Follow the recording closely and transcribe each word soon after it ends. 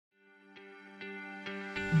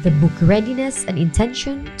The Book Readiness and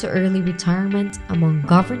Intention to Early Retirement Among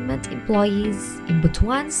Government Employees in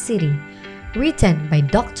Butuan City, written by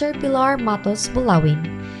Dr. Pilar Matos Bulawin,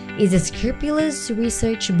 is a scrupulous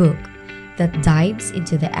research book that dives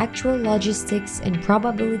into the actual logistics and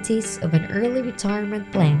probabilities of an early retirement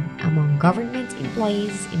plan among government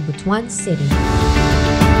employees in Butuan City.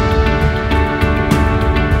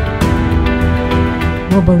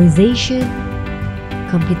 Globalization,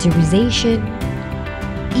 computerization,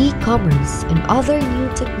 e-commerce, and other new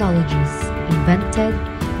technologies invented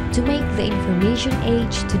to make the information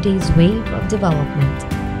age today's wave of development.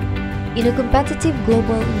 In a competitive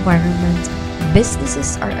global environment,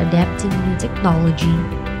 businesses are adapting new technology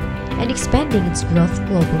and expanding its growth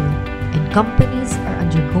globally, and companies are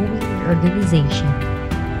undergoing reorganization.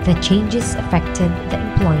 The changes affected the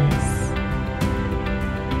employees.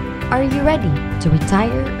 Are you ready to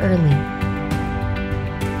retire early?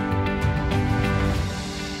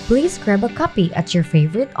 Please grab a copy at your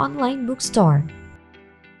favorite online bookstore.